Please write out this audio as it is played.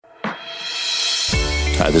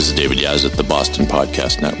Hi, this is David Yaz at the Boston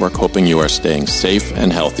Podcast Network, hoping you are staying safe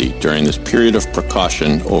and healthy during this period of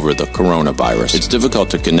precaution over the coronavirus. It's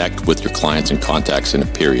difficult to connect with your clients and contacts in a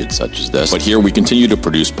period such as this, but here we continue to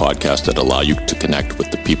produce podcasts that allow you to connect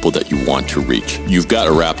with the people that you want to reach. You've got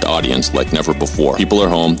a wrapped audience like never before. People are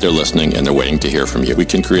home, they're listening, and they're waiting to hear from you. We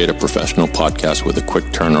can create a professional podcast with a quick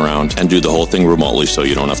turnaround and do the whole thing remotely so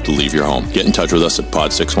you don't have to leave your home. Get in touch with us at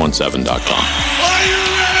pod617.com. Are you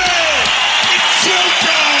ready? It's showtime!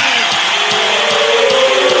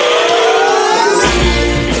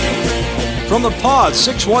 From the Pod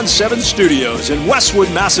 617 studios in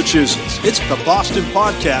Westwood, Massachusetts, it's the Boston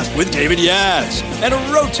Podcast with David Yaz and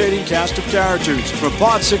a rotating cast of characters from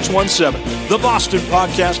Pod 617, the Boston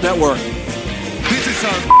Podcast Network. This is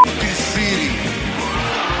our f***ing city.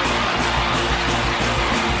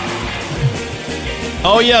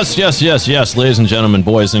 Oh, yes, ladies and gentlemen,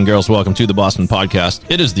 boys and girls, welcome to the Boston Podcast.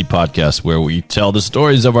 It is the podcast where we tell the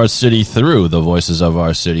stories of our city through the voices of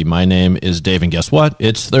our city. My name is Dave, and guess what?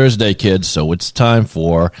 It's Thursday, kids, so it's time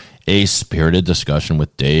for a spirited discussion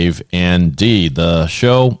with Dave and Dee, the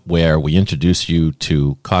show where we introduce you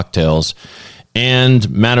to cocktails and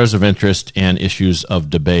matters of interest and issues of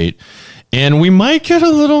debate. And we might get a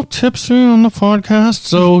little tipsy on the podcast.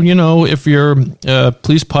 So, if you're,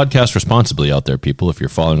 please podcast responsibly out there, people, if you're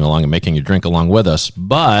following along and making your drink along with us.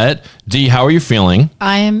 But, Dee, how are you feeling?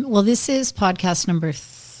 This is podcast number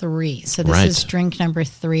 3. So this is drink number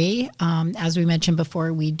 3. As we mentioned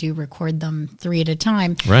before, we do record them 3 at a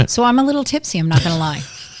time. Right. So I'm a little tipsy. I'm not going to lie.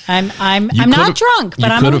 I'm not drunk,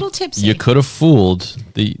 but I'm a little tipsy. You could have fooled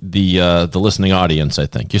the listening audience, I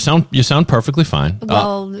think. You sound perfectly fine.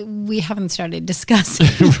 Well, we haven't started discussing.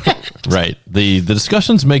 Right. The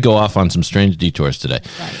discussions may go off on some strange detours today.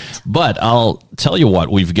 Right. But I'll tell you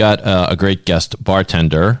what, we've got a great guest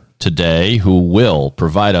bartender today who will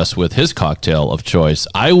provide us with his cocktail of choice.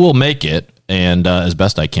 I will make it, and as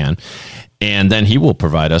best I can. And then he will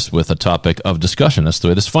provide us with a topic of discussion. That's the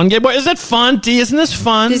way this fun game. Boy, is it fun, Dee? Isn't this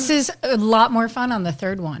fun? This is a lot more fun on the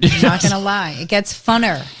third one. I'm not going to lie. It gets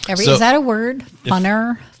funner. Is that a word?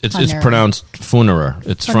 Funner? It's pronounced funerer.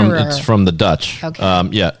 It's from the Dutch. Okay. I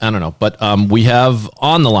don't know. But we have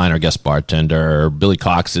on the line our guest bartender, Billy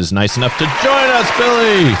Cox, is nice enough to join us,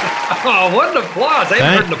 Billy. Oh, what an applause. I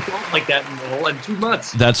haven't heard an applause like that in 2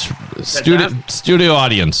 months. That's studio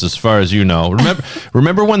audience, as far as you know.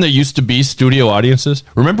 Remember when there used to be studio audiences?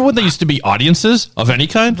 Remember when there used to be audiences of any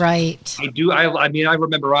kind? Right. I do. I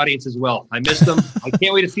remember audiences well. I missed them. I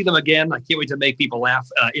can't wait to see them again. I can't wait to make people laugh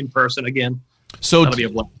in person again. So that'll be a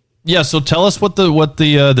blast. Yeah. So tell us what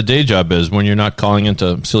the day job is when you're not calling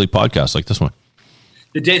into silly podcasts like this one.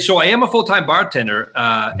 So I am a full-time bartender,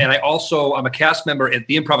 and I'm a cast member at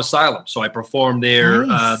the Improv Asylum. So I perform there,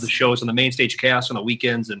 the shows on the main stage cast on the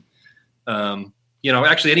weekends, and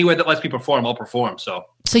actually anywhere that lets me perform, I'll perform. So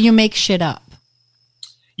you make shit up.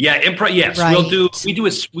 Yeah, improv. Yes, right.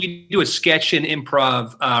 we do a sketch and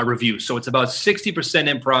improv review. So it's about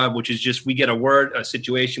 60% improv, which is just we get a word, a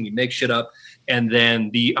situation, we make shit up, and then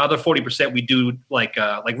the other 40% we do like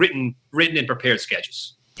written and prepared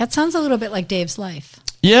sketches. That sounds a little bit like Dave's life.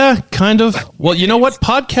 Yeah, kind of. Well, you know what?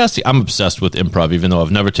 Podcasting, I'm obsessed with improv, even though I've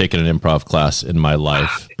never taken an improv class in my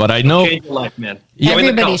life. But I know... Change your life, man.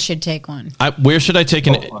 Everybody should take one. Where should I take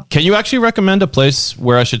it? Can you actually recommend a place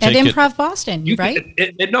where I should take it? At Improv Boston, right?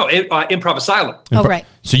 Improv Asylum. Oh, right.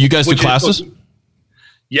 So you guys do classes?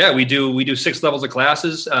 Yeah, we do. We do 6 levels of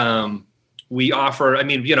classes. We offer,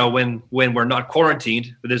 when we're not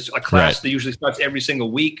quarantined, there's a class that usually starts every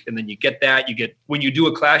single week. And then you get that. When you do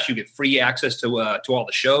a class, you get free access to all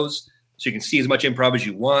the shows. So you can see as much improv as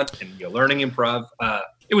you want, and you're learning improv.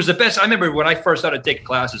 It was the best. I remember when I first started taking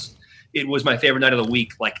classes, it was my favorite night of the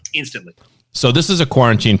week, like instantly. So this is a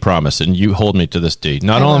quarantine promise, and you hold me to this date.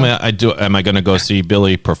 Not only am I going to go see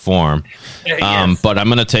Billy perform, yes. But I'm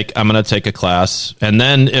going to take a class, and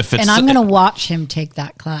then I'm going to watch him take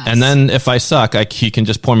that class. And then if I suck, he can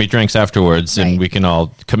just pour me drinks afterwards, and we can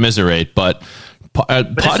all commiserate. But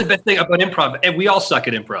that's the best thing about improv, and we all suck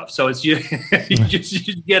at improv. So it's you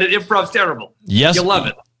get it. Improv's terrible. Yes, you love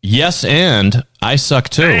it. Yes, and I suck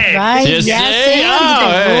too. Right.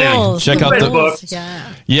 Yes, rules. Check out the books.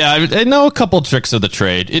 Yeah, I know a couple tricks of the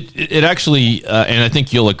trade. It actually, and I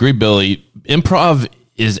think you'll agree, Billy, improv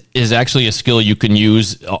is actually a skill you can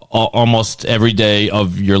use almost every day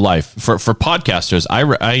of your life. For podcasters,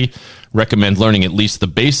 I recommend learning at least the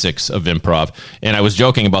basics of improv. And I was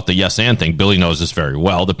joking about the yes and thing. Billy knows this very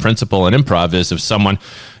well. The principle in improv is if someone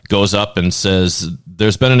goes up and says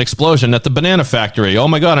there's been an explosion at the banana factory. Oh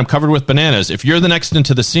my God, I'm covered with bananas. If you're the next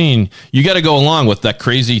into the scene, you got to go along with that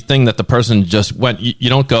crazy thing that the person just went. You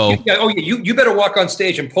don't go. You better walk on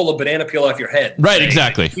stage and pull a banana peel off your head. Right,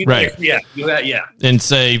 exactly. Right. Yeah. And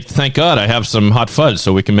say, thank God I have some hot fudge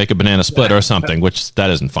so we can make a banana split or something, which that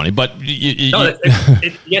isn't funny. But yes,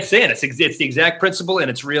 it's the exact principle, and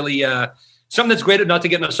it's really something that's great. Not to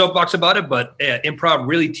get in a soapbox about it, but improv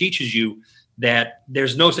really teaches you that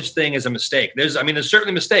there's no such thing as a mistake. There's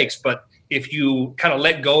certainly mistakes, but if you kind of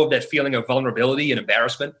let go of that feeling of vulnerability and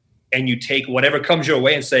embarrassment, and you take whatever comes your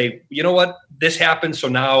way and say, you know what, this happened, so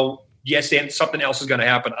now yes, and something else is going to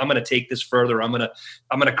happen. I'm going to take this further. I'm going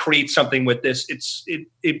to create something with this.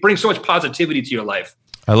 It brings so much positivity to your life.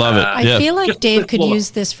 I love it. I feel like Dave could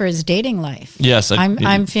use this for his dating life. Yes.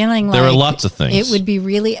 I'm feeling like there are lots of things. It would be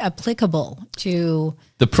really applicable to.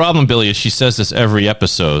 The problem, Billy, is she says this every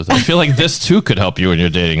episode. I feel like this too could help you in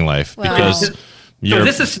your dating life because. So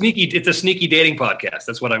this is sneaky. It's a sneaky dating podcast.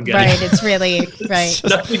 That's what I'm getting. Right. It's really right.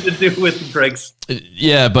 Nothing to do with drinks.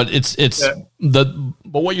 Yeah, but but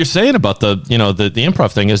what you're saying about the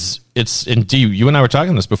improv thing is it's indeed, you and I were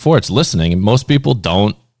talking this before. It's listening, and most people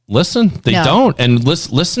don't listen. They don't, and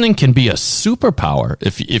listening can be a superpower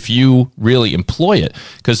if you really employ it.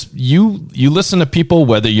 Because you listen to people,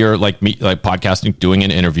 whether you're like me, like podcasting, doing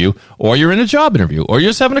an interview, or you're in a job interview, or you're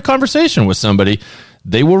just having a conversation with somebody.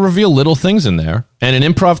 They will reveal little things in there. And in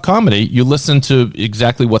improv comedy, you listen to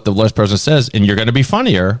exactly what the last person says, and you're going to be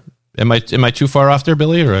funnier. Am I too far off there,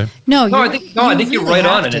 Billy? Or No, I think really you're right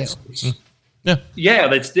on. And it's yeah.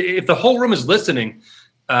 If the whole room is listening,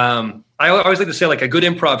 I always like to say, like, a good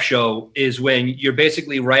improv show is when you're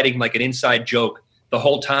basically writing like an inside joke the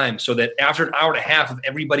whole time, so that after an hour and a half of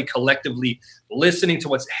everybody collectively listening to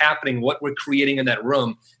what's happening, what we're creating in that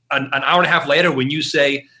room, an hour and a half later, when you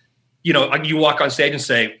say, you walk on stage and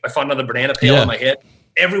say, I found another banana peel in my head.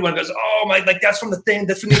 Everyone goes, oh my, like that's from the thing,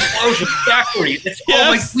 that's from the explosion factory.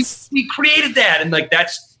 We created that. And like,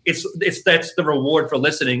 that's the reward for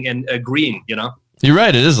listening and agreeing, You're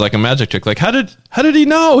right. It is like a magic trick. Like, how did he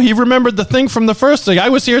know? He remembered the thing from the first thing. I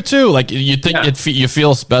was here too. Like, you think you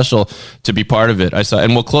feel special to be part of it. I saw,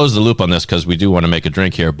 and we'll close the loop on this because we do want to make a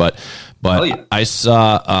drink here, but I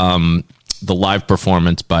saw, the live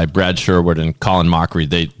performance by Brad Sherwood and Colin Mockery,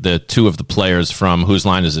 the two of the players from Whose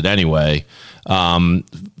Line Is It Anyway?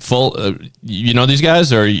 These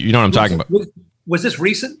guys, or you know what I'm talking about? Was this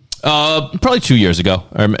recent? Probably 2 years ago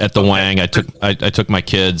at the Wang. I took my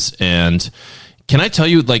kids, and can I tell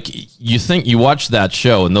you, like, you watch that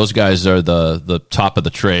show, and those guys are the top of the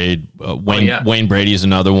trade. Wayne Brady's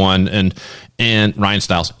another one, and Ryan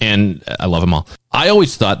Stiles, and I love them all. I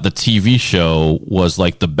always thought the TV show was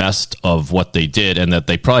like the best of what they did, and that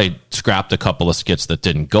they probably scrapped a couple of skits that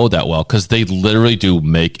didn't go that well, because they literally do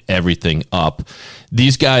make everything up.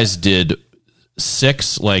 These guys did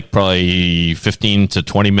 6, like, probably 15 to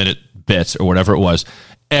 20 minute bits or whatever it was.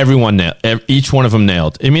 Everyone nailed. Each one of them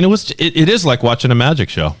nailed. I mean, it is like watching a magic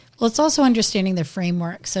show. Well, it's also understanding the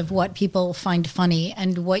frameworks of what people find funny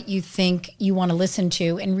and what you think you want to listen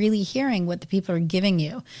to, and really hearing what the people are giving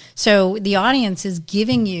you. So the audience is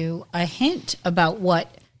giving you a hint about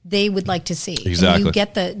what they would like to see. Exactly. And you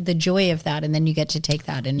get the joy of that, and then you get to take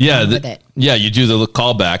that and run with it. Yeah, you do the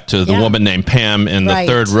callback to the woman named Pam in the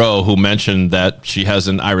third row who mentioned that she has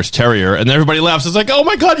an Irish Terrier, and everybody laughs. It's like, oh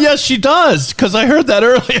my God, yes, she does, because I heard that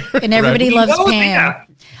earlier. And everybody loves Pam. Yeah.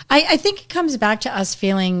 I think it comes back to us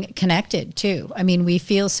feeling connected too. I mean, we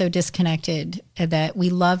feel so disconnected that we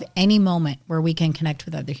love any moment where we can connect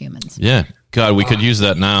with other humans. Yeah. God, we could use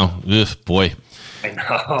that now. Ugh, boy. I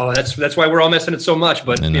know. That's why we're all missing it so much,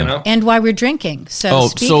 but And why we're drinking. So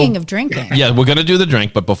speaking of drinking. Yeah, we're going to do the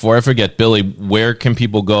drink, but before I forget, Billy, where can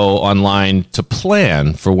people go online to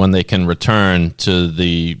plan for when they can return to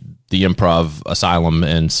the Improv Asylum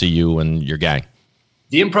and see you and your gang?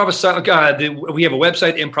 The Improv Asylum, we have a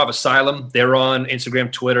website, Improv Asylum. They're on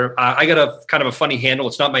Instagram, Twitter. I got a kind of a funny handle.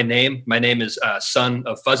 It's not my name. My name is Son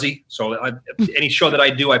of Fuzzy. So any show that I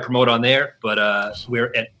do, I promote on there. But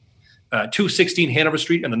we're at 216 Hanover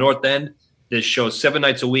Street in the North End. This show's 7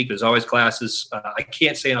 nights a week. There's always classes. I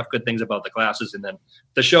can't say enough good things about the classes. And then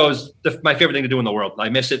the show is my favorite thing to do in the world. I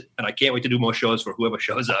miss it, and I can't wait to do more shows for whoever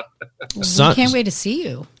shows up. We can't wait to see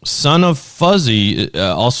you. Son of Fuzzy,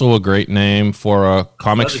 also a great name for a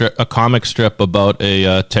comic strip about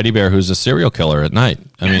a teddy bear who's a serial killer at night.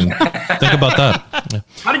 I mean, think about that.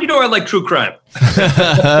 How did you know I like true crime?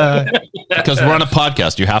 Because we're on a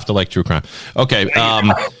podcast. You have to like true crime. Okay.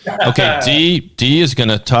 Okay. D is going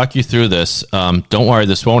to talk you through this. Don't worry.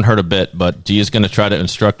 This won't hurt a bit, but D is going to try to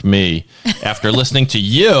instruct me after listening to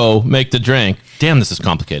you make the drink. Damn, this is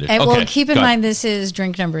complicated. And okay, well, keep in mind, this is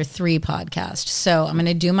drink number 3 podcast. So I'm going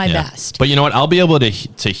to do my best. But you know what? I'll be able to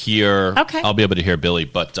hear. Okay. I'll be able to hear Billy,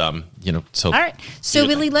 but so. All right. So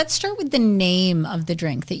Billy, let's start with the name of the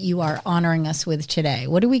drink that you are honoring us with today.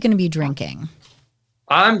 What are we going to be drinking?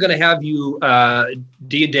 I'm going to have you,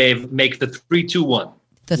 D and Dave, make the 3-2-1.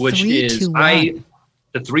 The which 3-2-1.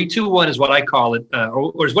 The 3-2-1 is what I call it,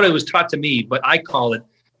 or is what it was taught to me, but I call it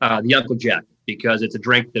the Uncle Jack because it's a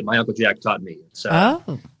drink that my Uncle Jack taught me.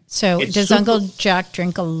 So does Uncle Jack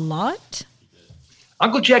drink a lot?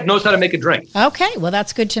 Uncle Jack knows how to make a drink. Okay, well,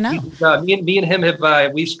 that's good to know. Me and him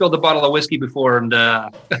have we've spilled a bottle of whiskey before, and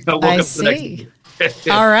woke I up see.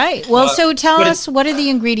 All right. Well, so tell us, what are the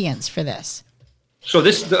ingredients for this? So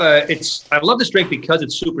this, I love this drink because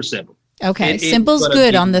it's super simple. Okay, simple's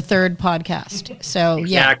good on the 3rd podcast. So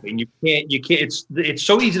exactly, and you can't. It's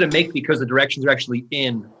so easy to make because the directions are actually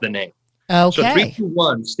in the name. Okay. So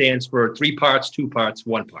 3-2-1 stands for 3 parts, 2 parts,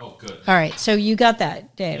 1 part. Oh, good. All right. So you got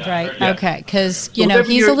that, Dave, right? Yeah. Okay. Because,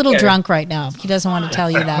 he's a little drunk right now. He doesn't want to tell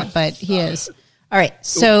you that, but he is. All right.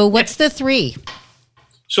 So what's the 3?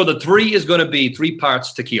 So the 3 is going to be 3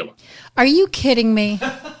 parts tequila. Are you kidding me?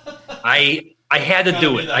 I had to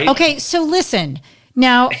do it. Okay. So listen.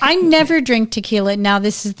 Now, I never drink tequila. Now,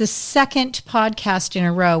 this is the 2nd podcast in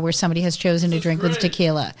a row where somebody has chosen to drink with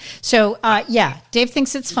tequila. So, Dave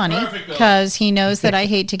thinks it's funny because he knows that I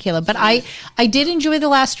hate tequila. But I did enjoy the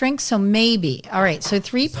last drink, so maybe. All right, so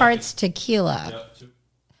 3 parts tequila.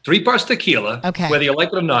 3 parts tequila. Okay. Whether you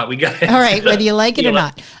like it or not, we got it. All right, whether you like it or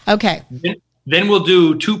not. Okay. Then we'll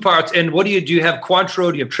do 2 parts. And what do? You have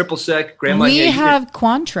Cointreau? Do you have triple sec? Grandma? We have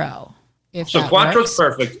Cointreau. So Cointreau's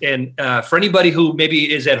perfect. And for anybody who maybe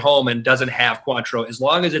is at home and doesn't have Cointreau, as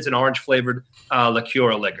long as it's an orange-flavored liqueur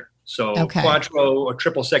or liquor. So Cointreau or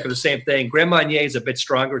triple sec are the same thing. Grand Marnier is a bit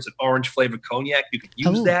stronger. It's an orange-flavored cognac. You can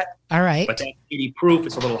use that. All right. But that's 80 proof.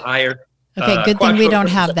 It's a little higher. Okay, good thing we don't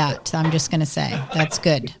have that. I'm just going to say. That's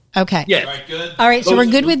good. Okay. Yeah. All right, good. All right, so we're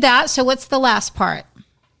good with that. So what's the last part?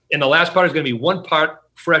 And the last part is going to be 1 part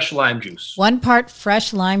fresh lime juice. 1 part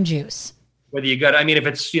fresh lime juice. Whether you got, if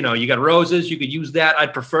it's, you got roses, you could use that.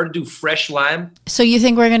 I'd prefer to do fresh lime. So you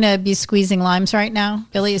think we're going to be squeezing limes right now,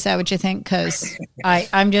 Billy? Is that what you think? Because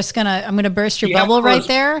I'm going to burst your bubble right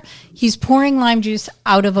there. He's pouring lime juice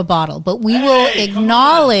out of a bottle, but we will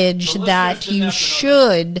acknowledge that you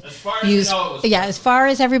should use. As far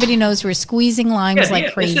as everybody knows, we're squeezing limes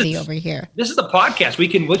like crazy over here. This is the podcast.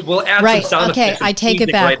 We'll add some sound effects. Okay, I take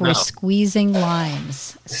it back. We're squeezing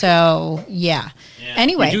limes. So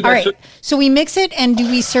Anyway, all right. So we mix it, and do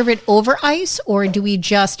we serve it over ice, or do we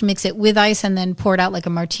just mix it with ice and then pour it out like a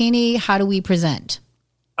martini? How do we present?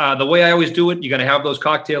 The way I always do it, you're going to have those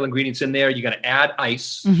cocktail ingredients in there. You're going to add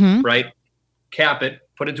ice, right? Cap it,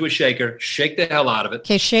 put it into a shaker, shake the hell out of it.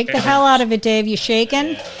 Okay, shake the hell out of it, Dave. You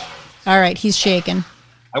shaking? All right, he's shaking.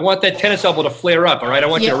 I want that tennis elbow to flare up, all right? I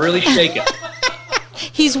want you to really shake it.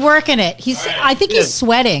 He's working it. I think he's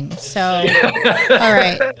sweating. So, all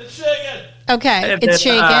right. It's shaking. Okay, it's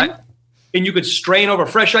shaking. And you could strain over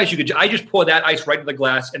fresh ice. I just pour that ice right in the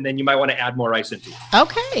glass, and then you might want to add more ice into it.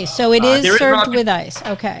 Okay, so it is served with ice.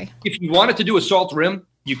 Okay. If you wanted to do a salt rim,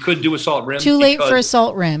 you could do a salt rim. Too late for a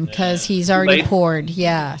salt rim because he's already poured.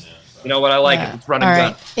 Yeah. You know what? I like it. It's running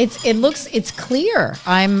done. It's clear.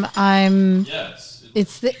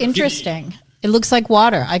 It's interesting. It looks like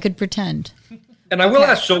water. I could pretend. And I will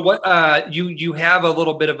ask, so what, you have a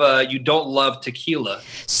little bit of you don't love tequila.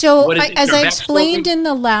 So as I explained in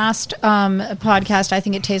the last podcast, I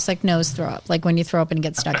think it tastes like nose throw up, like when you throw up and it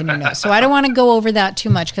gets stuck in your nose. So I don't want to go over that too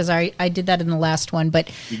much because I did that in the last one.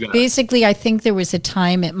 But basically, I think there was a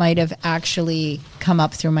time it might have actually come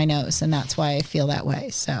up through my nose, and that's why I feel that way.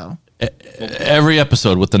 So. Every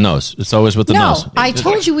episode with the nose. It's always with the nose. No, I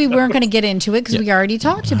told you we weren't going to get into it because we already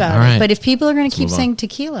talked about it. But if people are going to keep saying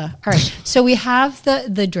tequila. All right. So we have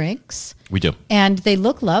the drinks. We do. And they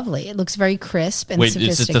look lovely. It looks very crisp and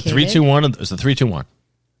sophisticated. Is it the 3-2-1? It's the 3-2-1.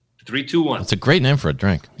 3-2-1. It's a great name for a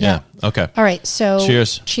drink. Yeah. Okay. All right. So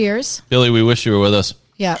Cheers. Billy, we wish you were with us.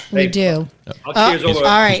 Yeah, we do. Cheers over.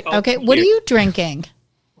 All right. Okay. What are you drinking?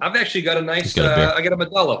 I've actually got a nice, I got a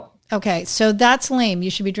Modelo. Okay, so that's lame. You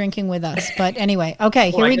should be drinking with us. But anyway, okay,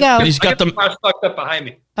 here we go. He's got them fucked up behind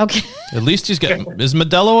me. Okay. At least he's getting. Is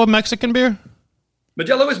Modelo a Mexican beer?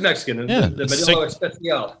 Modelo is Mexican. Yeah, the Modelo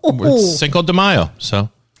Especial. It's Cinco de Mayo. So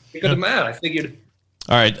Cinco de Mayo. I figured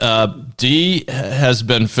All right. D has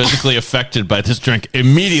been physically affected by this drink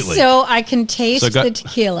immediately. So I can taste the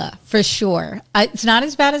tequila for sure. It's not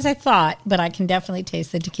as bad as I thought, but I can definitely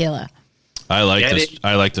taste the tequila. I like this.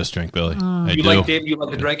 I like this drink, Billy. I you do. like Dave? You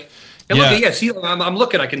like the drink? And look, see, I'm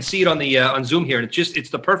looking. I can see it on the on Zoom here, and it's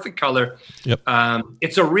the perfect color. Yep.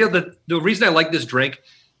 It's a real. The reason I like this drink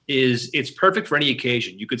is it's perfect for any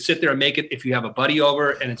occasion. You could sit there and make it if you have a buddy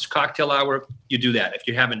over and it's cocktail hour. You do that. If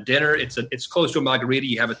you're having dinner, it's close to a margarita.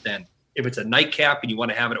 You have it then. If it's a nightcap and you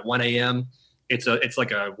want to have it at 1 a.m., it's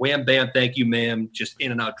like a wham bam, thank you, ma'am, just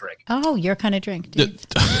in and out drink. Oh, your kind of drink, dude.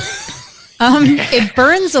 It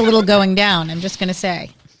burns a little going down. I'm just gonna say.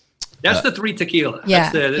 That's the 3 tequila.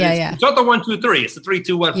 Yeah, It's not the 1, 2, 3. It's the 3,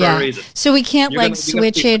 2, 1 for a reason. So we can't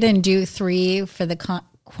switch it and do 3 for the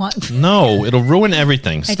No, it'll ruin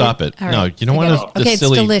everything. Stop it. Right. No, you don't want to. Okay, it's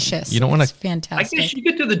delicious. You don't want to. Fantastic. I guess you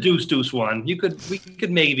get to the deuce one. We could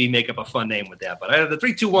maybe make up a fun name with that, but the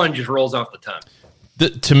 3, 2, 1 just rolls off the tongue.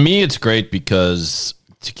 To me, it's great because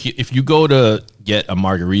if you go to get a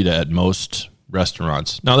margarita at most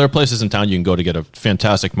restaurants, now there are places in town you can go to get a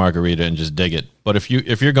fantastic margarita and just dig it. But if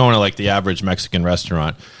you're going to like the average Mexican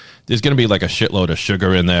restaurant, there's going to be like a shitload of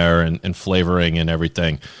sugar in there and flavoring and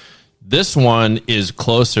everything. This one is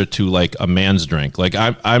closer to like a man's drink. Like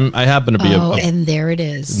I happen to be and there it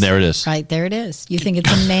is. There it is. Right, there it is. You think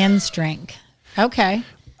it's a man's drink. Okay.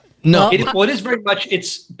 No. It is very much,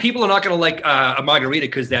 people are not going to like a margarita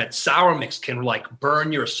because that sour mix can like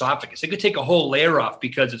burn your esophagus. It could take a whole layer off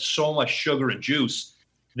because it's so much sugar and juice.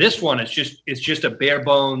 This one is just a bare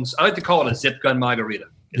bones. I like to call it a zip gun margarita.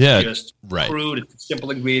 It's just crude. It's simple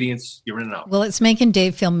ingredients. You're in and out. Well, it's making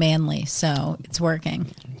Dave feel manly, so it's working.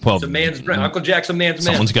 Well, it's a man's drink. Uncle Jack's a man's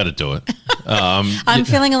man. Someone's got to do it. I'm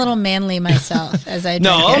feeling a little manly myself as I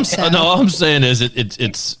drink all I'm saying is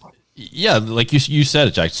it's like you said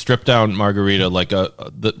it, Jack. Stripped down margarita, like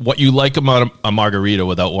what you like about a margarita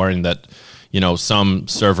without worrying that some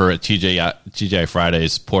server at TGI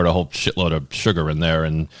Fridays poured a whole shitload of sugar in there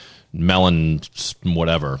and melon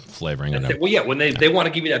whatever flavoring in there. Well, yeah, when they want to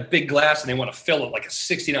give you that big glass and they want to fill it like a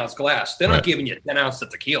 16-ounce glass, they're not giving you 10 ounces of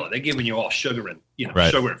tequila. They're giving you all sugar and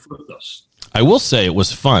sugar and fructose. I will say it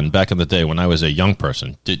was fun back in the day when I was a young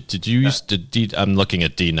person. Did you used to? I'm looking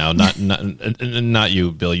at D now, not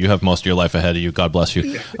you, Bill. You have most of your life ahead of you. God bless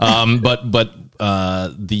you. But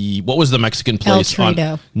what was the Mexican place? El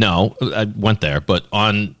Torito. No, I went there, but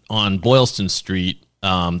on Boylston Street.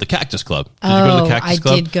 The Cactus Club. Did you go to the Cactus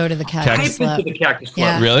Club? I did go to the Cactus Club. I've been to the Cactus Club.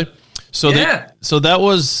 Yeah. Really? So so that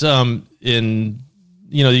was in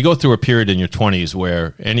you go through a period in your 20s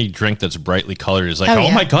where any drink that's brightly colored is like,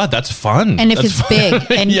 oh my God, that's fun. And if that's it's big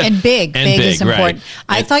and big is important. Right.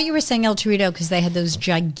 I thought you were saying El Torito because they had those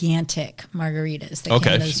gigantic margaritas. They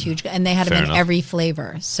came in those huge, and they had them in every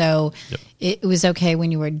flavor. So it was okay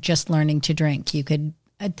when you were just learning to drink. You could.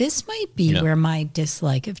 This might be where my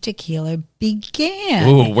dislike of tequila began.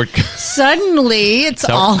 Ooh, suddenly it's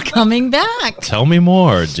all coming back. Tell me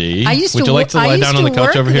more, D. Would you like to lie down on the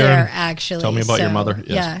couch over here? Actually, tell me about your mother.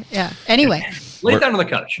 Yes. Yeah. Anyway, lay down on the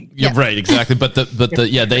couch. Yeah, right, exactly. But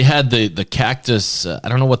they had the cactus. I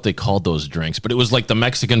don't know what they called those drinks, but it was like the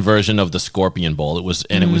Mexican version of the Scorpion Bowl. It was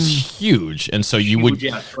huge, and so you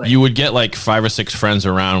would get like 5 or 6 friends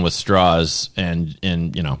around with straws and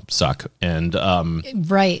suck and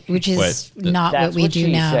right, which is not what we do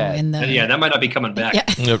now. That might not be coming back.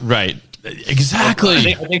 Yeah. Right.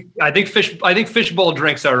 Exactly. I think fishbowl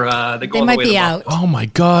drinks are they might be out. Oh my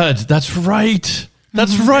God, that's right.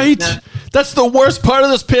 That's right. That's the worst part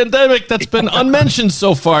of this pandemic that's been unmentioned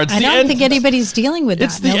so far. I don't think anybody's dealing with that.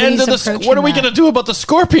 It's the end of the. What are we going to do about the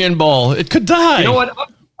Scorpion Bowl? It could die. You know what?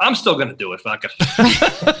 I'm still going to do it. Fuck it.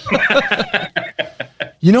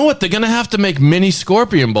 You know what? They're going to have to make mini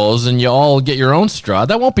Scorpion Bowls, and you all get your own straw.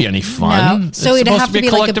 That won't be any fun. No. So it'd have to be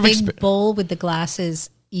like a big bowl with the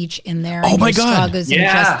glasses each in there. Oh my God! Straw goes in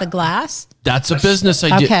just the glass. That's a business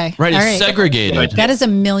idea. Okay, right? It's segregated. That is $1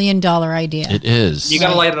 million idea. It is. You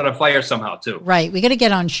got to light it on a fire somehow too. Right. We got to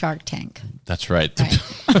get on Shark Tank. That's right.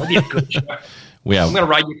 That'd be a good show. I'm going to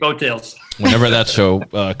ride your coattails whenever that show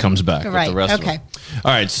comes back. Right. With the rest of them.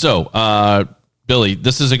 All right. So, Billy,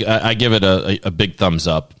 this is I give it a big thumbs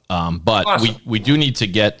up. But awesome. we do need to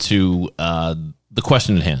get to the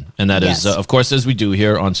question at hand, and that is, of course, as we do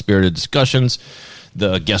here on Spirited Discussions.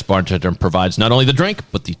 The guest bartender provides not only the drink,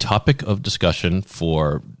 but the topic of discussion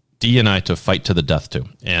for D and I to fight to the death to.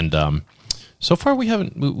 And so far, we've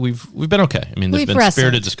been okay. I mean, there's been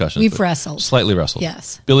spirited discussions. We've wrestled. Slightly wrestled.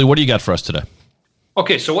 Yes. Billy, what do you got for us today?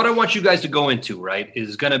 Okay, so what I want you guys to go into, right,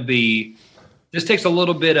 is going to be, this takes a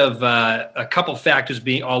little bit of a couple factors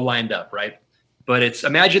being all lined up, right? But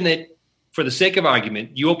imagine that for the sake of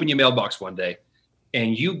argument, you open your mailbox one day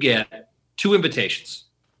and you get 2 invitations.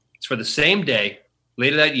 It's for the same day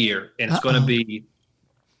later that year, and it's going to be,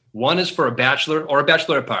 one is for a bachelor or a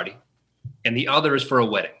bachelorette party, and the other is for a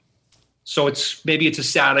wedding. So maybe it's a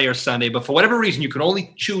Saturday or Sunday, but for whatever reason, you can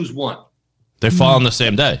only choose one. They fall on the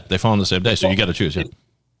same day. So you got to choose. Yeah.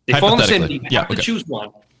 They fall on the same day. You have to choose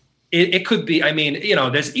one. It could be, I mean,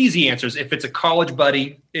 there's easy answers. If it's a college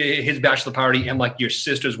buddy, his bachelor party, and like your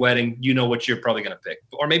sister's wedding, you know what you're probably going to pick,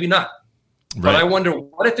 or maybe not. Right. But I wonder,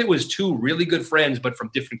 what if it was 2 really good friends, but from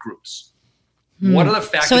different groups? What are the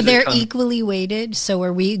factors? So they're equally weighted. So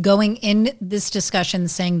are we going in this discussion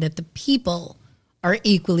saying that the people are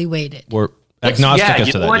equally weighted? We're agnostic as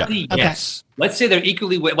to that. Yes. Let's say they're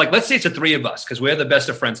equally weighted. Like, let's say it's the 3 of us because we're the best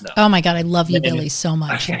of friends now. Oh my God, I love you, Billy, so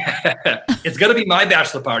much. It's going to be my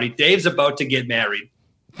bachelor party. Dave's about to get married.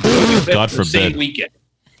 God forbid. Same weekend.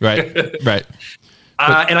 Right.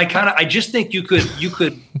 And I just think you could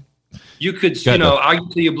argue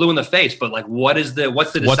till you're blue in the face, but like, what's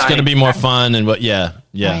going to be more fun and what? Yeah.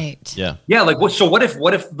 Like, what if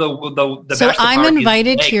the so I'm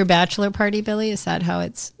invited to your bachelor party, Billy? Is that how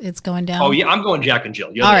it's going down? Oh yeah, I'm going Jack and Jill.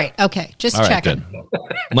 All right, okay, just checking.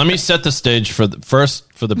 Let me set the stage for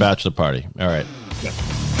the bachelor party. All right. Yeah.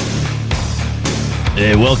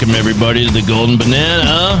 Hey, welcome everybody to the Golden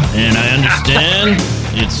Banana, and I understand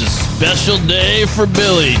it's a special day for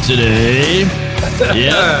Billy today.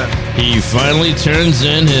 Yeah, he finally turns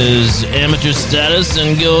in his amateur status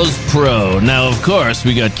and goes pro. Now, of course,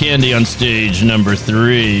 we got Candy on stage number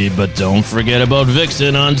 3, but don't forget about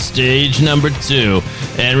Vixen on stage number 2.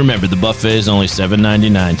 And remember, the buffet is only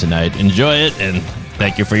 $7.99 tonight. Enjoy it, and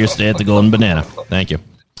thank you for your stay at the Golden Banana. Thank you.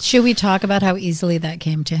 Should we talk about how easily that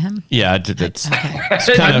came to him? Yeah, it's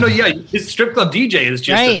kind of. His strip club DJ is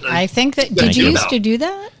just right. I think that. Did you used to do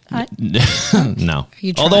that? No.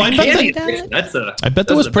 Although I bet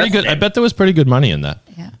there was pretty good. I bet there was pretty good money in that.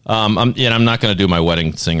 Yeah. I'm not going to do my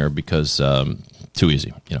wedding singer because too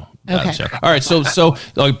easy. Okay. All right.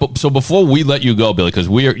 So before we let you go, Billy, because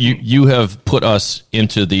you have put us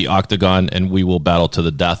into the octagon and we will battle to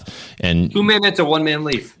the death. And 2 minutes or 1 man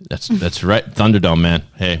leave. That's right. Thunderdome, man.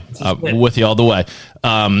 Hey, with you all the way.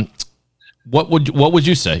 What would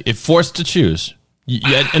you say if forced to choose?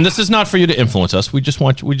 And this is not for you to influence us. We just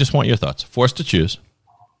want your thoughts. Forced to choose.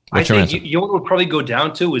 What's your answer? You know what would probably go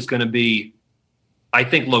down to is going to be, I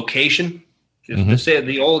think, location. To say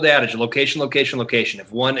the old adage, location.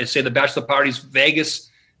 If one is, say, the bachelor party's Vegas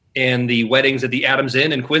and the wedding's at the Adams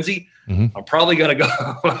Inn in Quincy, I'm probably going to go.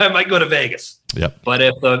 I might go to Vegas. Yep. But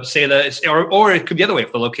if or it could be the other way.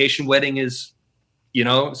 If the location wedding is,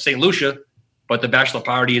 St. Lucia, but the bachelor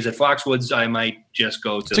party is at Foxwoods, I might just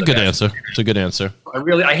go to. It's a good answer. It's a good answer.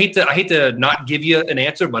 I hate to not give you an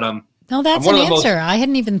answer, but No, that's an answer. I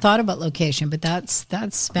hadn't even thought about location, but that's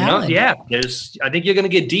valid. I think you're going to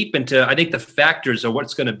get deep into, I think the factors are what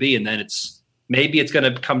it's going to be. And then maybe it's going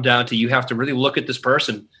to come down to, you have to really look at this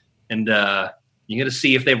person and you got to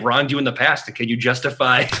see if they've wronged you in the past. And can you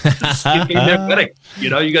justify their wedding? You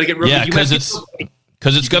got to get really, because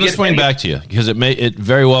it's going to swing back to you, because it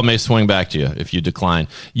very well may swing back to you if you decline.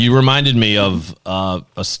 You reminded me of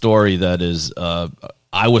a story that is,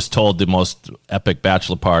 I was told the most epic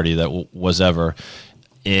bachelor party that was ever,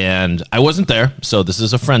 and I wasn't there, so this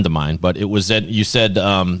is a friend of mine, but it was you said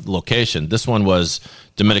location. This one was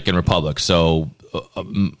Dominican Republic, so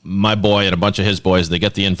my boy and a bunch of his boys, they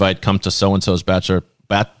get the invite, come to so-and-so's bachelor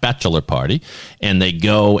party, and they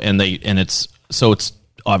go, and it's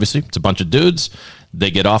obviously, it's a bunch of dudes.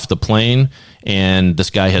 They get off the plane, and this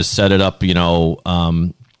guy has set it up,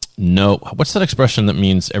 no, what's that expression that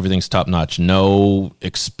means everything's top notch? No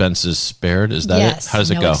expenses spared. Is that it? How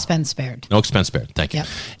does it go? No expense spared. No expense spared. Thank you. Yep.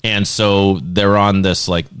 And so they're on this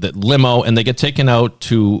the limo, and they get taken out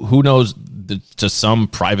to who knows to some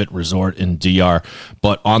private resort in DR.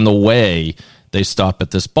 But on the way, they stop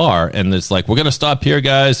at this bar, and it's like, we're gonna stop here,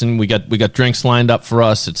 guys, and we got drinks lined up for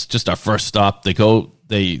us. It's just our first stop. They go.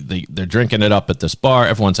 They're drinking it up at this bar.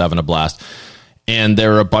 Everyone's having a blast. And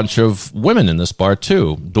there are a bunch of women in this bar,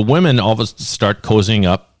 too. The women all of a sudden start cozying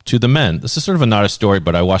up to the men. This is sort of a not a story,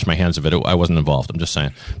 but I washed my hands of it. I wasn't involved. I'm just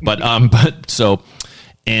saying.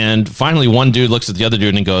 And finally, one dude looks at the other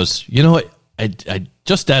dude and goes, I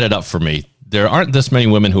just added up for me. There aren't this many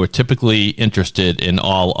women who are typically interested in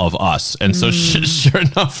all of us. And so sure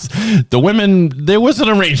enough, the women, there was an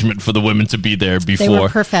arrangement for the women to be there before. They were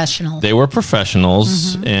professional. They were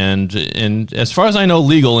professionals and as far as I know,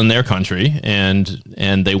 legal in their country. And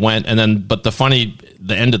they went, and then, but the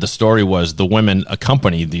end of the story was the women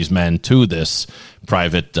accompanied these men to this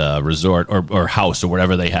private resort or house or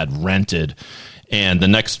whatever they had rented. And the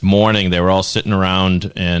next morning, they were all sitting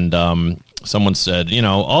around, and someone said,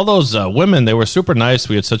 all those women, they were super nice.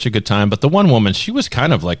 We had such a good time. But the one woman, she was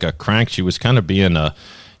kind of like a crank. She was kind of being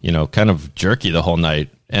kind of jerky the whole night.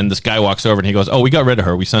 And this guy walks over and he goes, "Oh, we got rid of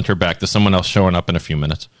her. We sent her back. There's someone else showing up in a few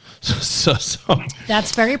minutes." So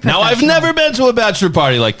that's very professional. Now, I've never been to a bachelor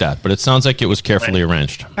party like that, but it sounds like it was carefully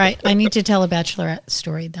arranged. All right. I need to tell a bachelorette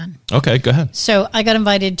story then. Okay, go ahead. So I got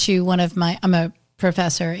invited to I'm a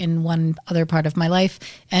professor in one other part of my life,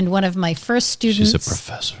 and one of my first students. She's a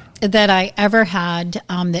professor. That I ever had,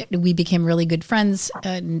 that we became really good friends,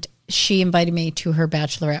 and she invited me to her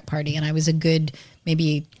bachelorette party, and I was a good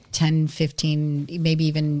maybe 10, 15, maybe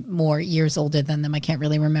even more years older than them. I can't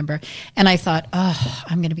really remember. And I thought, oh,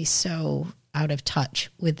 I'm going to be so out of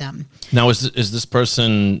touch with them. Now, is this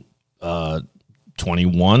person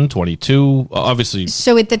 21, 22? Obviously.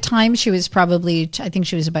 So at the time, she was probably, I think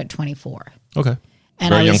she was about 24. Okay. And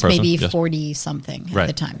Very I was young person. maybe Yes. 40 something at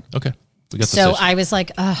the time. Okay. We got the So station. I was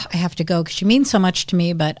like, oh, I have to go because she means so much to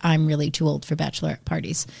me, but I'm really too old for bachelorette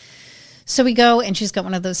parties. So we go, and she's got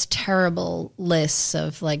one of those terrible lists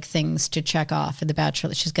of like things to check off for the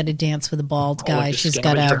bachelor. She's got to dance with a bald guy. like a She's got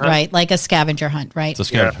scavenger to, hunt? right, like a scavenger hunt, right? It's a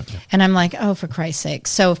scary. Yeah. And I'm like, oh, for Christ's sake.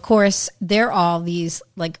 So, of course, they're all these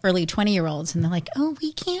like early 20-year-olds, and they're like, oh,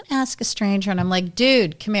 we can't ask a stranger. And I'm like,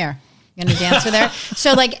 dude, come here. You're going to dance with her?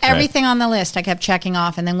 So, like, everything on the list I kept checking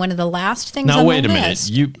off. And then one of the last things Now, on wait the a minute.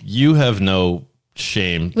 list. You have no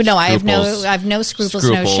shame. No, I have scruples, no scruples,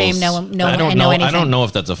 no shame, no I don't know. anything. I don't know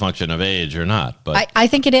if that's a function of age or not, but I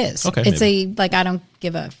think it is. Okay, it's maybe. I don't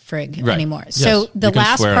give a frig Right. anymore. Yes. So the You can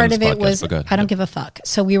last swear on part this of it podcast, was but go ahead. I don't give a fuck.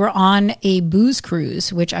 So we were on a booze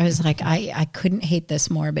cruise, which I was like, I couldn't hate this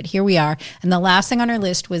more, but here we are. And the last thing on our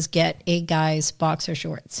list was get a guy's boxer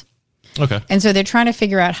shorts. okay. And so they're trying to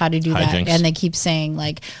figure out how to do Hijinks. that. And they keep saying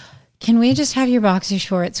like, can we just have your boxer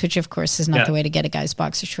shorts? Which, of course, is not Yeah. the way to get a guy's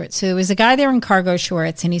boxer shorts. So there was a guy there in cargo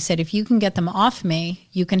shorts, and he said, if you can get them off me,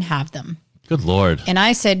 you can have them. Good Lord. And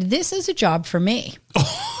I said, this is a job for me.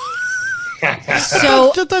 So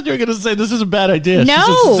I thought you were going to say this is a bad idea.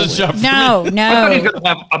 no, This is a job for me. I thought he was no. going to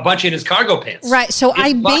have a bunch in his cargo pants. Right. So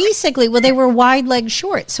I Good luck. basically, they were wide leg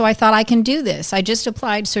shorts. So I thought I can do this. I just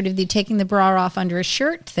applied sort of the taking the bra off under a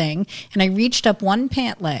shirt thing. And I reached up one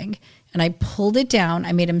pant leg and I pulled it down.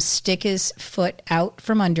 I made him stick his foot out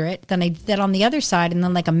from under it. Then I did that on the other side. And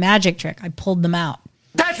then like a magic trick, I pulled them out.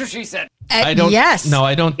 That's what she said. I don't. Yes. No,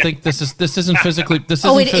 I don't think this isn't physically. This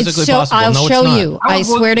isn't It's physically so. possible. I'll no, show it's not. you. I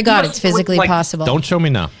Well, swear to God, you it's must look physically like- possible. Don't show me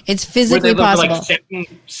now. It's Were physically they look possible. like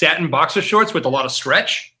satin boxer shorts with a lot of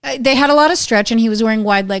stretch? They had a lot of stretch, and he was wearing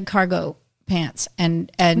wide leg cargo pants. And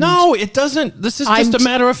No, it doesn't. This is just a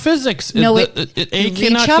matter of physics. No, A you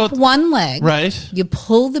cannot reach up go. one leg, Right. You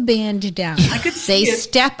pull the band down. could see They it.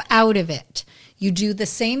 step out of it. You do the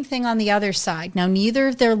same thing on the other side. Now, neither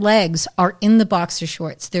of their legs are in the boxer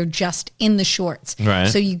shorts. They're just in the shorts. Right.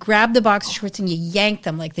 So you grab the boxer shorts and you yank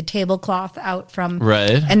them like the tablecloth out from,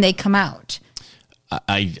 Right. and they come out.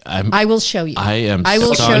 I will show you. I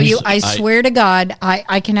will show stunned. you. I swear to God,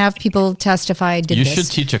 I can have people testify I did You this. should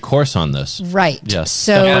teach a course on this. Right. Yes.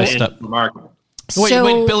 So, Yeah, Step- it's remarkable. Wait,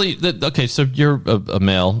 so Billy. Okay, so you're a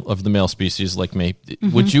male of the male species like me.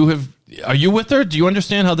 Mm-hmm. Would you have? Are you with her? Do you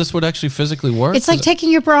understand how this would actually physically work? it's like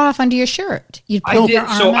taking your bra off under your shirt. You I pull did. your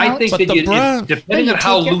arm So I out. think But that the bra- depending you on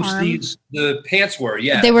how take your loose arm. the pants were,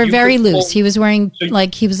 yeah, They were you very could pull- loose. He was wearing So-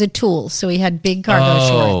 like he was a tool, so he had big cargo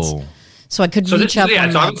shorts. So I could So this reach is, up. yeah, on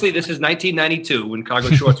so them. obviously this is 1992 when cargo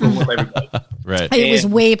shorts were worn by everybody. Right. It was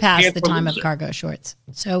and- way past and the for time of loser. cargo shorts.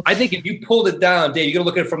 So I think if you pulled it down, Dave, you got to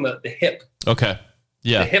look at it from the hip. Okay. The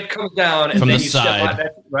Yeah. hip comes down and From then the you side. step on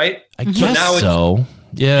that, right? I Mm-hmm. guess now it's- so.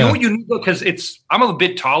 You Yeah. know what you need because I'm a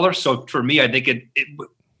bit taller, so for me, I think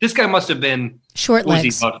this guy must have been short what was he,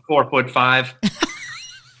 legs. about 4'5",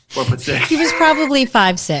 4'6". He was probably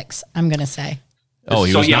 5'6". I'm gonna say. Oh,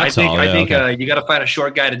 he so was yeah, not I think tall. I Yeah, think okay. you got to find a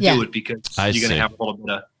short guy to Yeah. do it because I you're going see. to have a little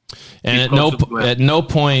bit of. And be at no close to the- at no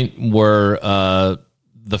point were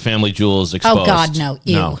the family jewels exposed. Oh God, no!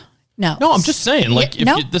 Ew. No. No, I'm just saying. Like,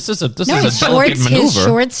 Yeah, if this is a no, delicate his shorts, maneuver. his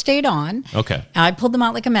shorts stayed on. Okay. I pulled them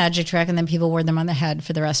out like a magic trick, and then people wore them on the head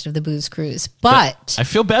for the rest of the booze cruise. But I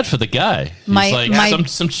feel bad for the guy. He's My- like, my-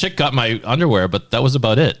 some chick got my underwear, but that was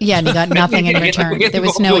about it. yeah, and he got nothing in He had to return. go There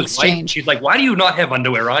was home no to his wife. exchange. She's like, "Why do you not have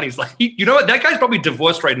underwear on?" He's like, "You know what? That guy's probably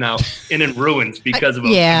divorced right now and in ruins because of a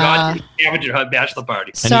yeah. scavenger hunt bachelor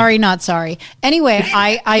party." Sorry, not sorry. Anyway,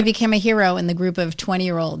 I became a hero in the group of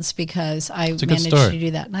 20-year-olds because I a good managed story. to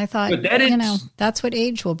do that. And I thought, But that is- that's what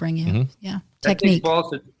age will bring you. Mm-hmm. Yeah, That takes technique. balls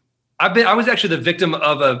to- I was actually the victim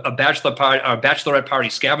of a bachelorette party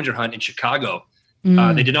scavenger hunt in Chicago.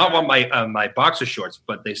 They did not want my boxer shorts,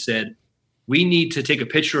 but they said, we need to take a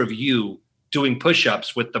picture of you doing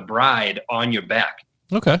push-ups with the bride on your back.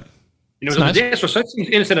 Okay. You know, it was on the dance floor, so that seems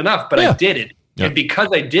innocent enough, but I did it. Yeah. And because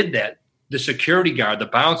I did that, the security guard, the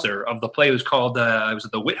bouncer of the play was called, it was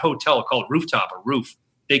at the Witt Hotel called Rooftop or Roof.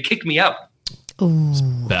 They kicked me out. Ooh.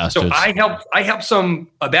 Bastards. So I helped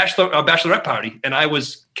a bachelorette party, and I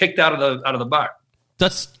was kicked out of the bar.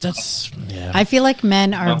 That's yeah. I feel like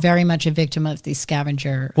men are very much a victim of the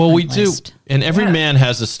scavenger. Well, we list. do, and every man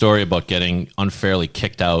has a story about getting unfairly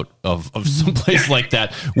kicked out of some place like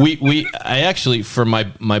that. I actually, for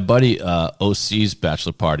my buddy OC's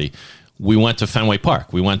bachelor party, we went to Fenway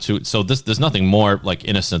Park. We went to, so there's nothing more like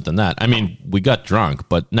innocent than that. I mean, we got drunk,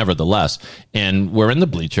 but nevertheless, and we're in the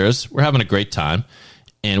bleachers, we're having a great time,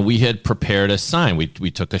 and we had prepared a sign. We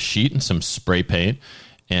took a sheet and some spray paint,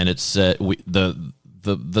 and it said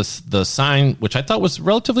the sign, which I thought was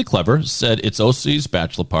relatively clever, said it's OC's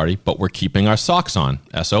bachelor party, but we're keeping our socks on.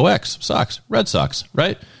 SOX, socks, Red Sox,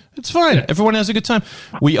 right? It's fine. Everyone has a good time.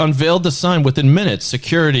 We unveiled the sign. Within minutes,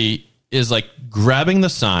 security is like grabbing the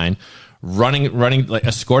sign, running, like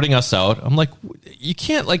escorting us out. I'm like, you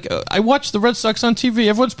can't, like, I watch the Red Sox on TV.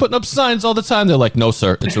 Everyone's putting up signs all the time. They're like, no,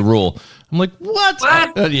 sir, it's a rule. I'm like,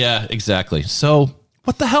 what? Yeah, exactly. So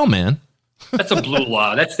what the hell, man? That's a blue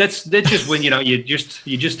law. That's just when,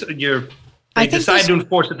 they decide to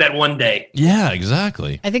enforce it that one day. Yeah,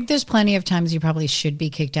 exactly. I think there's plenty of times you probably should be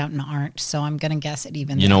kicked out and aren't. So I'm going to guess it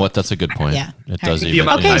even. You know what? That's a good point. Yeah. It does right. even.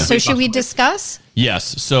 Okay, yeah. so should we discuss?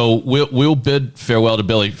 Yes. So we'll bid farewell to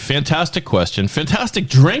Billy. Fantastic question. Fantastic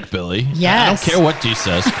drink, Billy. Yes. I don't care what Dee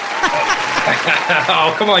says.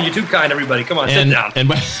 Oh, come on. You're too kind, everybody. Come on, sit down.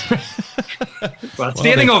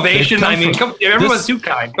 Standing ovation. I mean, everyone's too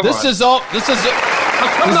kind. Come on. This is all.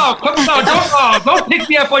 Don't pick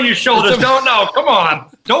me up on your shoulders. Come on.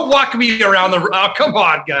 Don't walk me around come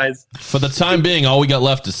on, guys. For the time being, all we got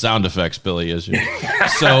left is sound effects, Billy, as you.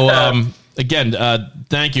 So, again,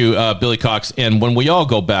 thank you, Billy Cox. And when we all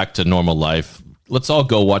go back to normal life, let's all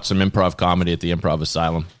go watch some improv comedy at the Improv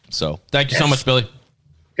Asylum. So, thank you so much, Billy.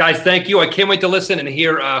 Guys, thank you. I can't wait to listen and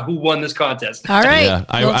hear who won this contest. All right. Yeah,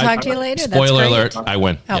 we'll talk to you later. Spoiler alert, I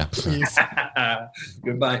win. Oh, yeah. please.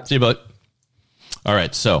 Goodbye. See you, Billy. All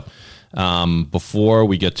right, so before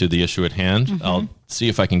we get to the issue at hand, I'll see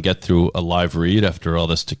if I can get through a live read after all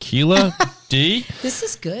this tequila. D? This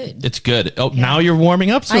is good. It's good. Oh, now you're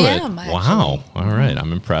warming up to it. I am, actually. Wow. All right,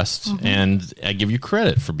 I'm impressed. And I give you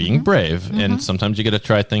credit for being brave. And sometimes you get to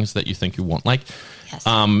try things that you think you won't like.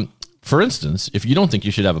 Yes. For instance, if you don't think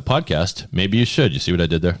you should have a podcast, maybe you should. You see what I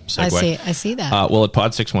did there? Segue. I see that. Well, at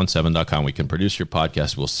pod617.com, we can produce your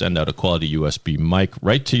podcast. We'll send out a quality USB mic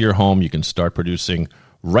right to your home. You can start producing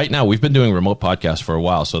right now. We've been doing remote podcasts for a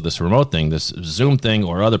while. So this remote thing, this Zoom thing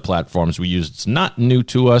or other platforms we use, it's not new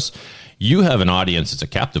to us. You have an audience. It's a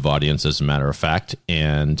captive audience, as a matter of fact,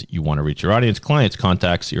 and you want to reach your audience, clients,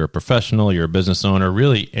 contacts. You're a professional. You're a business owner.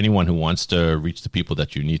 Really, anyone who wants to reach the people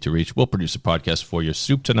that you need to reach. We'll produce a podcast for you,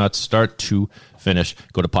 soup to nuts, start to finish.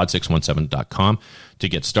 Go to pod617.com to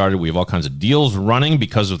get started. We have all kinds of deals running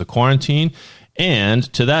because of the quarantine. And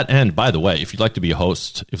to that end, by the way, if you'd like to be a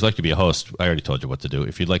host, I already told you what to do.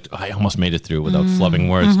 If you'd like to, I almost made it through without flubbing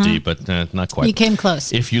words, D, but not quite. You came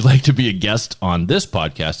close. If you'd like to be a guest on this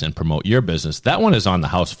podcast and promote your business, that one is on the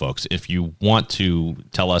house, folks. If you want to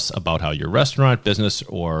tell us about how your restaurant, business,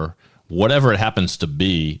 or whatever it happens to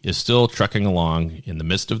be is still trucking along in the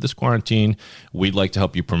midst of this quarantine, we'd like to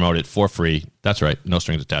help you promote it for free. That's right. No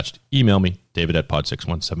strings attached. Email me,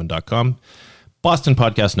 david@pod617.com. Boston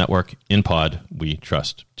Podcast Network, In Pod We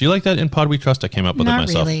Trust. Do you like that, In Pod We Trust? I came up with it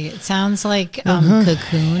myself. Not really. It sounds like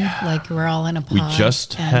Cocoon, like we're all in a pod. We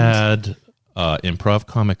just had Improv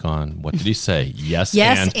Comic on. What did he say? Yes,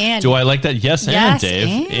 and. Do I like that? Yes, and,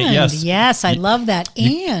 Dave. And. Yes, I love that.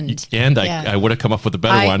 And. I would have come up with a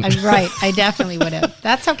better one. Right. I definitely would have.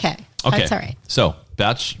 That's okay. Okay. That's all right. So,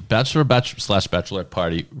 bachelor/bachelorette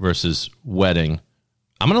party versus wedding.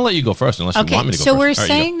 I'm going to let you go first unless you want me to go first. So we're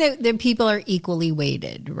saying that people are equally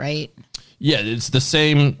weighted, right? Yeah, it's the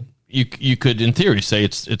same. You could, in theory, say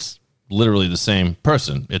it's literally the same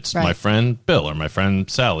person. It's my friend Bill or my friend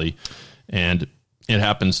Sally, and it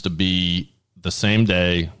happens to be the same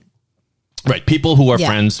day. Right, people who are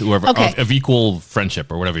friends, who are of equal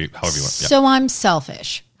friendship or however you want. Yeah. So I'm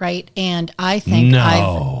selfish, right? And I think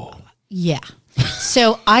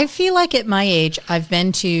So I feel like at my age, I've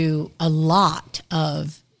been to a lot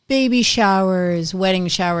of baby showers, wedding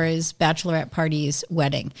showers, bachelorette parties,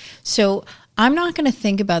 wedding. So I'm not going to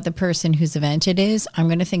think about the person whose event it is. I'm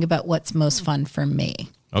going to think about what's most fun for me.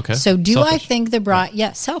 Okay. So selfish. I think the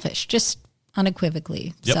bride, selfish, just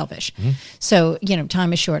unequivocally Yep. selfish. So,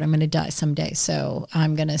 time is short. I'm going to die someday. So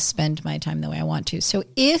I'm going to spend my time the way I want to. So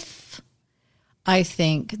if I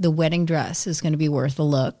think the wedding dress is going to be worth a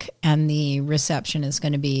look and the reception is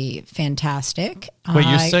going to be fantastic. Wait,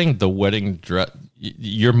 you're saying the wedding dress,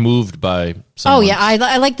 you're moved by Oh, someone's- yeah.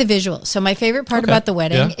 I like the visual. So my favorite part Okay. about the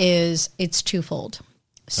wedding Yeah. is it's twofold.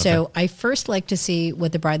 So I first like to see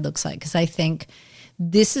what the bride looks like because I think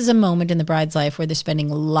this is a moment in the bride's life where they're spending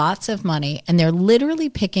lots of money and they're literally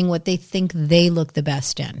picking what they think they look the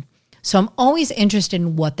best in. So I'm always interested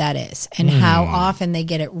in what that is and how often they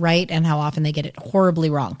get it right and how often they get it horribly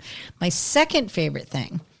wrong. My second favorite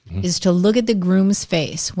thing is to look at the groom's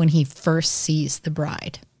face when he first sees the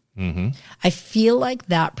bride. I feel like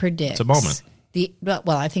that predicts a moment.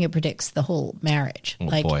 I think it predicts the whole marriage.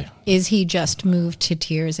 Oh, boy. Is he just moved to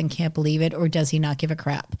tears and can't believe it, or does he not give a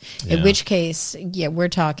crap? Yeah. In which case, we're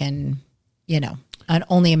talking,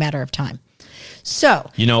 only a matter of time. So,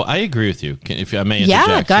 I agree with you. If I may interject,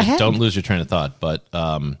 Yeah, go ahead. Don't lose your train of thought. But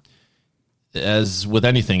as with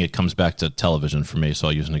anything, it comes back to television for me. So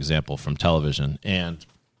I'll use an example from television, and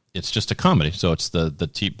it's just a comedy. So it's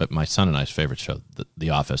but my son and I's favorite show, The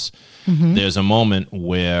Office. There's a moment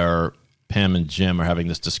where Pam and Jim are having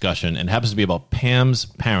this discussion, and it happens to be about Pam's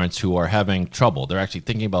parents who are having trouble. They're actually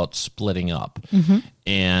thinking about splitting up.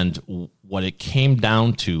 And what it came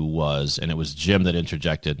down to was, and it was Jim that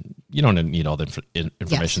interjected, you don't need all the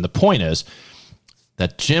information. Yes. The point is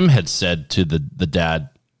that Jim had said to the dad,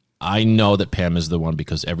 I know that Pam is the one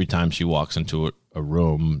because every time she walks into a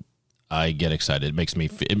room, I get excited.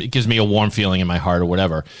 It gives me a warm feeling in my heart or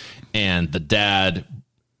whatever. And the dad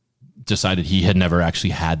decided he had never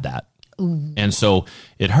actually had that. And so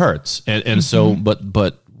it hurts. And so,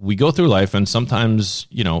 but we go through life, and sometimes,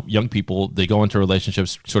 young people, they go into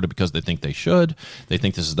relationships sort of because they think they should. They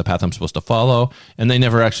think this is the path I'm supposed to follow, and they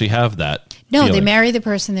never actually have that. no, they feeling. marry the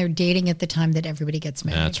person they're dating at the time that everybody gets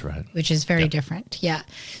married. That's right. Which is very different. Yeah.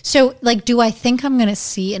 So, do I think I'm going to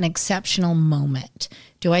see an exceptional moment?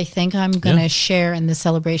 Do I think I'm going to share in the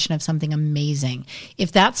celebration of something amazing?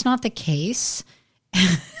 If that's not the case,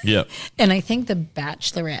 Yeah. and I think the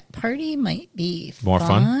bachelorette party might be More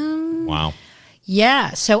fun? Wow.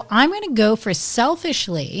 Yeah. So I'm going to go for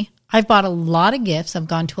selfishly. I've bought a lot of gifts. I've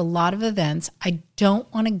gone to a lot of events. I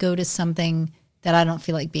don't want to go to something that I don't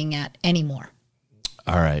feel like being at anymore.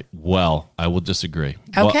 All right. Well, I will disagree.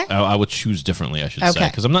 Okay. Well, I would choose differently, I should say, Okay.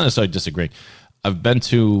 because I'm not necessarily disagreeing. I've been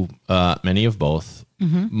to many of both.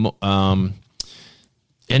 And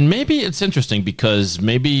maybe it's interesting because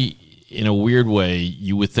maybe in a weird way,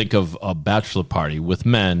 you would think of a bachelor party with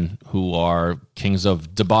men who are kings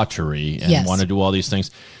of debauchery and Yes. want to do all these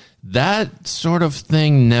things. That sort of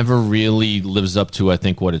thing never really lives up to, I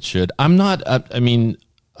think, what it should. I'm not. I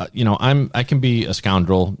can be a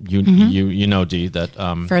scoundrel. You know, Dee, that.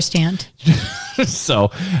 Firsthand.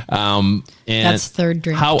 So, and That's third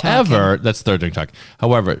drink However, that's third drink talk.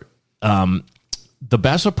 However, the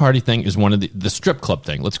bachelor party thing is one of the strip club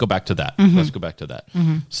thing. Let's go back to that. Let's go back to that.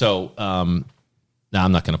 So, now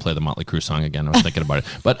I'm not going to play the Motley Crue song again. I was thinking about it,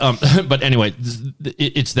 but anyway,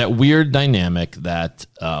 it's that weird dynamic that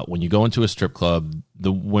when you go into a strip club,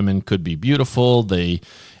 the women could be beautiful.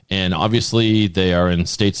 And obviously they are in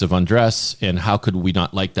states of undress. And how could we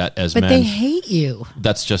not like that as men? But they hate you.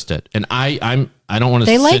 That's just it. And I don't want to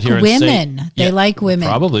They sit like here and women. say, They like women.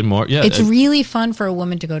 Probably more. Yeah. It's really fun for a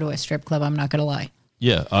woman to go to a strip club. I'm not going to lie.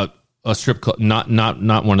 Yeah. A strip club, not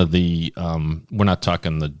one of the, we're not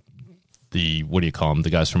talking the what do you call them? The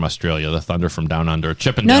guys from Australia, the Thunder from Down Under,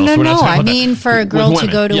 Chippendales. No. We're not talking I about that. mean, for a girl With to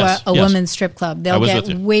women. go to Yes, a yes. women's strip club, they'll was get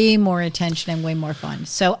with you. way more attention and way more fun.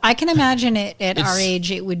 So I can imagine it at our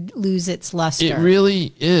age, it would lose its luster. It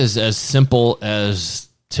really is as simple as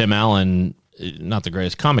Tim Allen, not the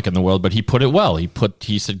greatest comic in the world, but he put it well.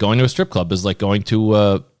 He said going to a strip club is like going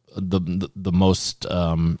to the most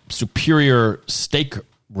superior steak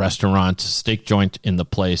joint in the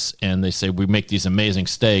place, and they say we make these amazing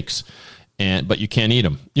steaks. But you can't eat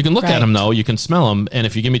them. You can look at them though. You can smell them. And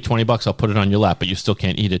if you give me $20, I'll put it on your lap. But you still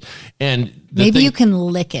can't eat it. And Maybe you can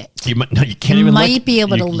lick it. You can't You even. might be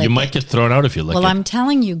able to lick You might it. get thrown out if you lick it. Well, I'm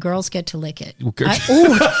telling you, girls get to lick it. Good.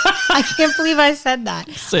 I can't believe I said that.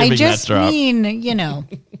 Saving I just that drop. mean,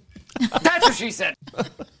 That's what she said.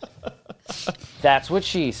 That's what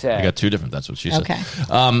she said. I got two different. That's what she said.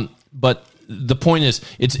 Okay. But the point is,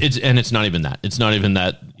 it's not even that. It's not even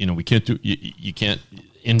that. We can't do. You can't.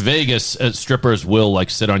 In Vegas, strippers will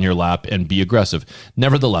sit on your lap and be aggressive.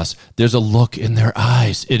 Nevertheless, there's a look in their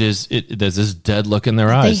eyes. There's this dead look in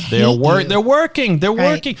their eyes. hate you. They're working. They're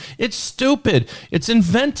Right. working. It's stupid. It's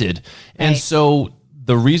invented. And Right. so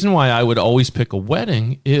the reason why I would always pick a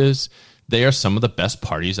wedding is they are some of the best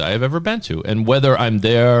parties I have ever been to. And whether I'm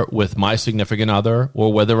there with my significant other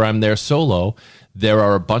or whether I'm there solo, there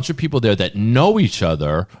are a bunch of people there that know each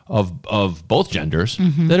other of both genders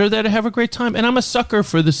that are there to have a great time. And I'm a sucker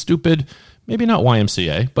for the stupid, maybe not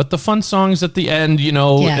YMCA, but the fun songs at the end,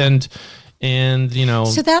 and you know.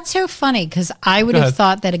 So that's so funny because I would have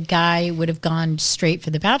thought that a guy would have gone straight for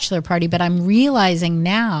the bachelor party, but I'm realizing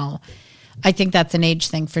now, I think that's an age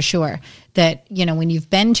thing for sure, that, when you've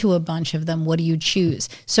been to a bunch of them, what do you choose?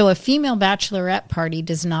 So a female bachelorette party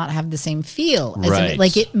does not have the same feel. As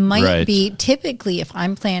like it might be typically, if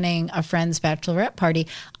I'm planning a friend's bachelorette party,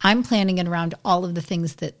 I'm planning it around all of the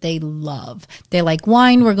things that they love. They like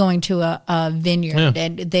wine, we're going to a vineyard.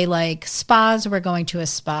 And they like spas, we're going to a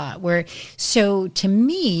spa. So to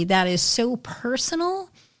me, that is so personal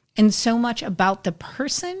and so much about the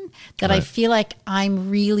person that I feel like I'm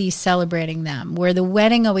really celebrating them, where the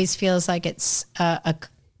wedding always feels like it's a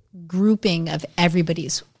grouping of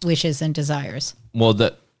everybody's wishes and desires. Well,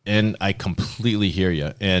 and I completely hear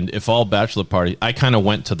you. And if all bachelor party, I kind of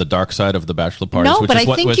went to the dark side of the bachelor parties. No, but I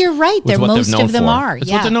think you're right. Most of them are.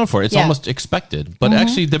 It's what they're known for. It's almost expected. But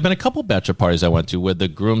actually, there've been a couple bachelor parties I went to where the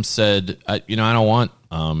groom said, I don't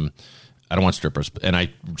want strippers. And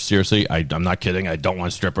I'm not kidding. I don't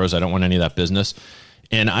want strippers. I don't want any of that business.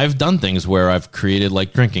 And I've done things where I've created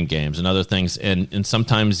like drinking games and other things, and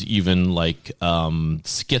sometimes even like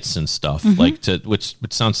skits and stuff, which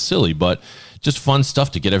sounds silly, but just fun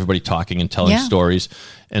stuff to get everybody talking and telling stories.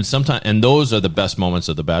 And those are the best moments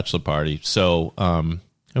of the bachelor party. So, and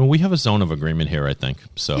we have a zone of agreement here, I think.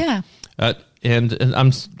 So, and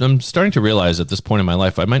I'm starting to realize at this point in my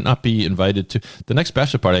life, I might not be invited to the next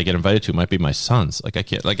bachelor party I get invited to. Might be my son's. I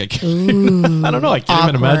can't. Ooh, I don't know. I can't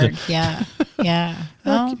even imagine. Yeah.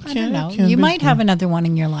 Well, I don't know. You might have another one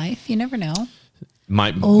in your life. You never know.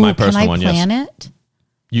 My personal one. Can I plan yes. it?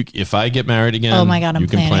 If I get married again, oh my God, you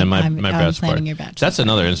can plan my bachelor party. Your bachelor That's party.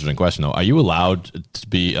 another interesting question, though. Are you allowed to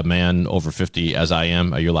be a man over 50 as I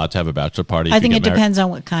am? Are you allowed to have a bachelor party? I think it depends on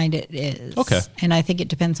what kind it is. Okay. And I think it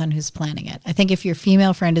depends on who's planning it. I think if your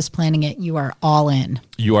female friend is planning it, you are all in.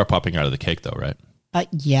 You are popping out of the cake, though, right?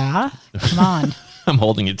 Yeah. Come on. I'm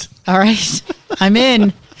holding it. All right. I'm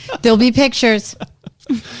in. There'll be pictures.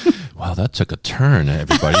 Wow, that took a turn,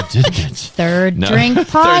 everybody, didn't it? Third drink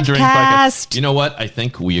podcast. You know what? I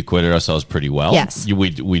think we acquitted ourselves pretty well. Yes.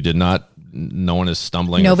 We did not. No one is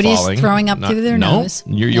stumbling Nobody's or falling. throwing up through their nose.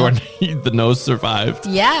 The nose survived.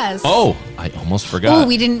 Yes. Oh, I almost forgot. Oh,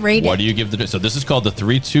 we didn't rate it. What do you give so this is called the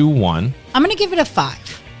 3, 2, 1. I'm going to give it a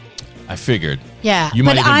 5. I figured. Yeah. You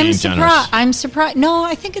might even be generous. I'm surprised. No,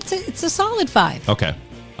 I think it's a solid 5. Okay.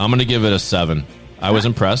 I'm going to give it a 7. I was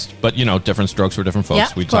impressed, but different strokes for different folks. Yeah,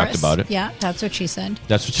 we talked about it. Yeah, that's what she said.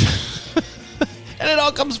 That's what she and it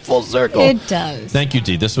all comes full circle. It does. Thank you,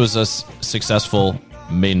 Dee. This was a successful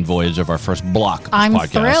maiden voyage of our first block of I'm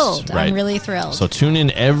podcasts. Thrilled. Right? I'm really thrilled. So tune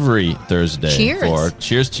in every Thursday for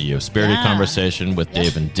Cheers to You, Spirited Conversation with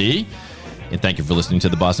Dave and Dee. And thank you for listening to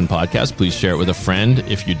the Boston Podcast. Please share it with a friend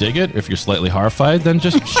if you dig it. If you're slightly horrified, then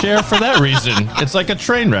just share for that reason. It's like a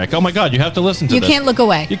train wreck. Oh my God, you have to listen to this. You can't look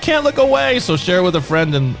away. You can't look away. So share it with a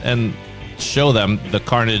friend and show them the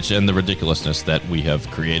carnage and the ridiculousness that we have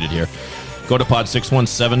created here. Go to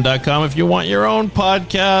pod617.com if you want your own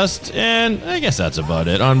podcast. And I guess that's about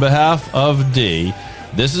it. On behalf of Dee,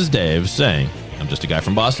 this is Dave saying, I'm just a guy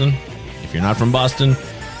from Boston. If you're not from Boston,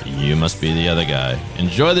 you must be the other guy.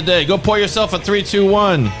 Enjoy the day. Go pour yourself a 3, 2,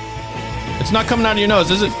 1. It's not coming out of your nose,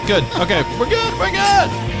 is it? Good. Okay, we're good. We're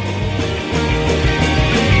good.